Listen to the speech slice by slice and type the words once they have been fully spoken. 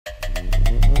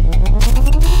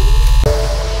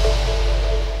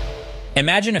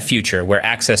Imagine a future where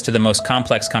access to the most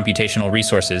complex computational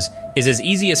resources is as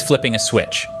easy as flipping a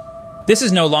switch. This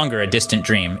is no longer a distant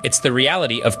dream, it's the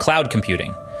reality of cloud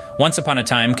computing. Once upon a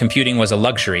time, computing was a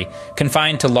luxury,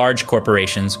 confined to large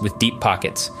corporations with deep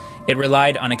pockets. It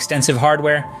relied on extensive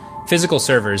hardware, physical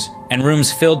servers, and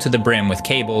rooms filled to the brim with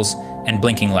cables and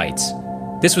blinking lights.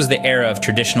 This was the era of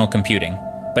traditional computing,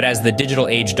 but as the digital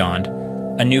age dawned,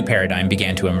 a new paradigm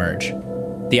began to emerge.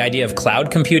 The idea of cloud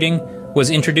computing was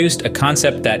introduced, a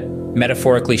concept that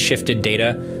metaphorically shifted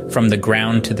data from the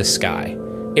ground to the sky.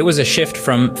 It was a shift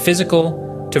from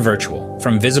physical to virtual,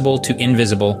 from visible to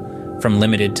invisible, from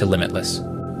limited to limitless.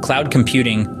 Cloud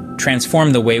computing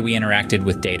transformed the way we interacted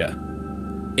with data.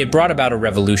 It brought about a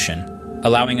revolution,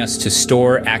 allowing us to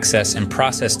store, access, and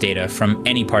process data from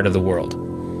any part of the world.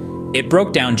 It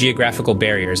broke down geographical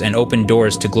barriers and opened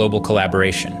doors to global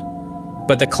collaboration.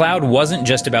 But the cloud wasn't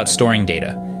just about storing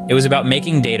data, it was about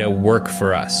making data work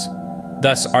for us.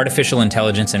 Thus, artificial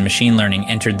intelligence and machine learning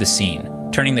entered the scene,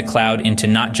 turning the cloud into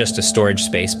not just a storage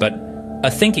space, but a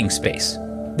thinking space.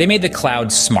 They made the cloud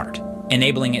smart,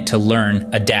 enabling it to learn,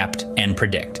 adapt, and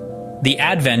predict. The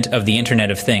advent of the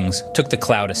Internet of Things took the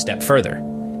cloud a step further.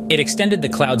 It extended the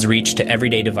cloud's reach to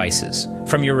everyday devices,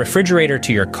 from your refrigerator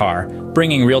to your car,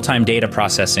 bringing real-time data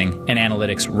processing and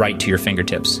analytics right to your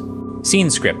fingertips. Scene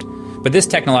script. But this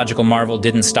technological marvel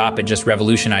didn't stop at just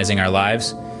revolutionizing our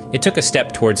lives. It took a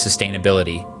step towards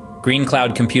sustainability. Green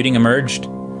cloud computing emerged,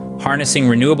 harnessing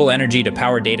renewable energy to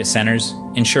power data centers,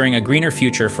 ensuring a greener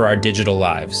future for our digital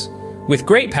lives. With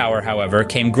great power, however,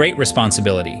 came great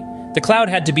responsibility. The cloud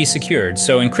had to be secured,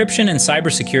 so encryption and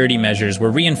cybersecurity measures were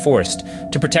reinforced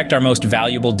to protect our most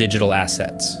valuable digital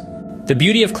assets. The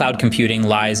beauty of cloud computing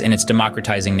lies in its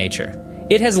democratizing nature.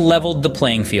 It has leveled the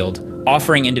playing field,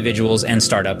 offering individuals and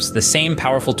startups the same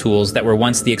powerful tools that were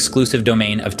once the exclusive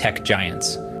domain of tech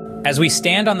giants. As we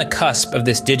stand on the cusp of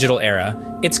this digital era,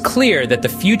 it's clear that the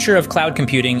future of cloud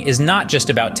computing is not just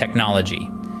about technology.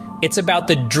 It's about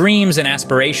the dreams and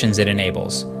aspirations it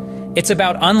enables. It's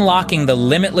about unlocking the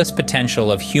limitless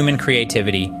potential of human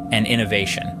creativity and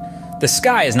innovation. The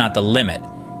sky is not the limit,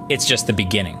 it's just the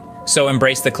beginning. So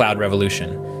embrace the cloud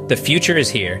revolution. The future is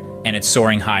here, and it's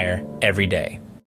soaring higher every day.